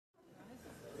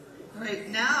right,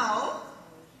 now,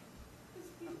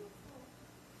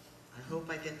 I hope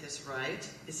I get this right.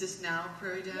 Is this now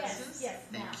Prairie Dances? Yes,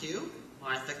 Thank you.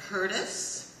 Martha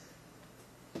Curtis,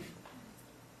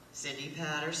 Cindy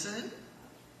Patterson,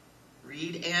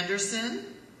 Reed Anderson,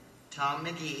 Tom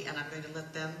Megee, and I'm going to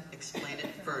let them explain it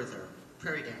further.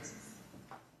 Prairie Dances.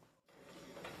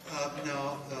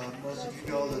 Now, most of you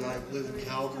know that I live in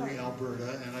Calgary,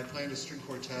 Alberta, and I play in a string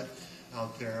quartet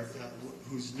out there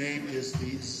whose name is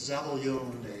the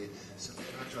Zabaglione. So,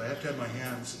 actually, I have to have my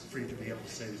hands free to be able to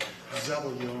say this.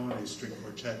 Zabaglione String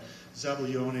Quartet.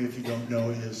 Zabaglione, if you don't know,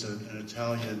 is an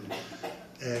Italian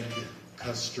egg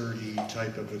custardy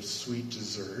type of a sweet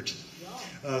dessert.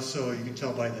 So you can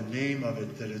tell by the name of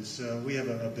it that it's we have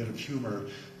a bit of humor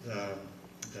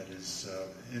that is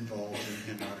involved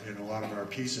in a lot of our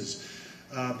pieces.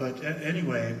 But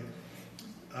anyway,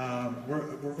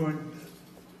 we're going.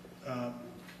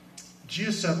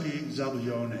 Giuseppe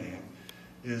Zabaglione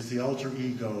is the alter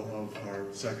ego of our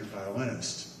second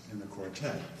violinist in the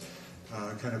quartet,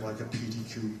 kind of like a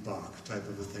P.D.Q. Bach type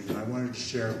of a thing. And I wanted to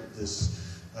share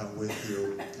this with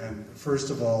you. And first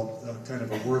of all, kind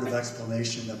of a word of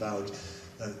explanation about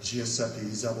Giuseppe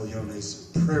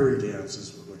Zabaglione's Prairie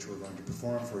Dances, which we're going to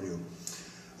perform for you.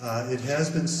 It has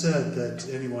been said that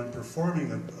anyone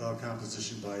performing a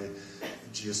composition by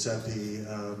Giuseppe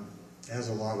has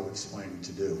a lot of explaining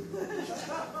to do.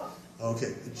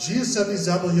 Okay, Giuseppe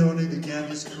Zabaglione began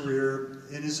his career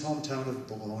in his hometown of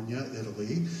Bologna,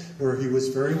 Italy, where he was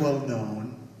very well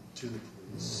known to the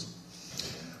police.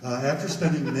 After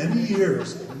spending many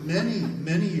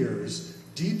years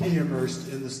deeply immersed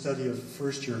in the study of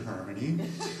first-year harmony,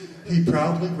 he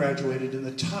proudly graduated in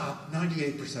the top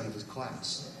 98% of his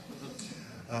class.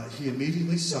 He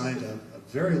immediately signed a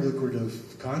very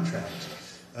lucrative contract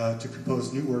to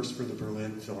compose new works for the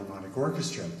Berlin Philharmonic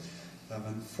Orchestra.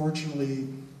 Unfortunately,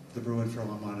 the Berlin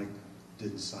Philharmonic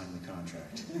didn't sign the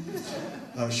contract.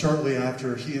 Shortly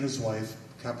after, he and his wife,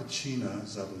 Cappuccina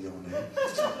Zabaglione,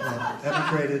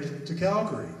 emigrated to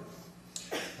Calgary.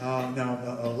 Now,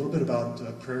 a little bit about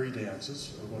Prairie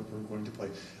Dances, or what we're going to play.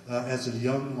 As a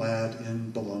young lad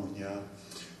in Bologna,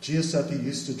 Giuseppe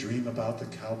used to dream about the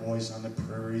cowboys on the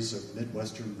prairies of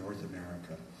Midwestern North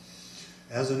America.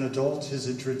 As an adult, his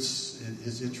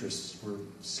interests were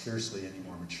scarcely any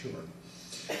more mature.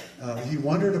 He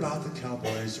wondered about the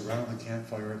cowboys around the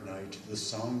campfire at night, the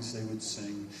songs they would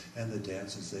sing, and the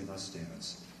dances they must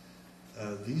dance.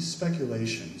 These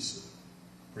speculations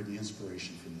were the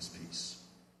inspiration for this piece.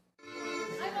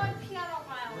 I'm on piano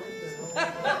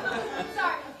violin.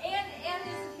 Sorry, Anne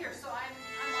isn't here, so I'm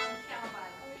on piano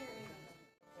violin.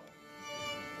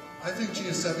 I think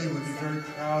Giuseppe would be very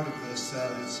proud of this.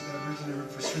 It's originally written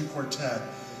for string quartet,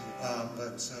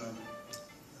 but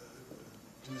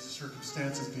due to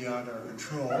circumstances beyond our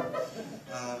control,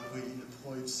 we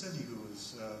employed Cindy, who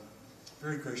was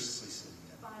very graciously singing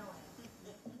it.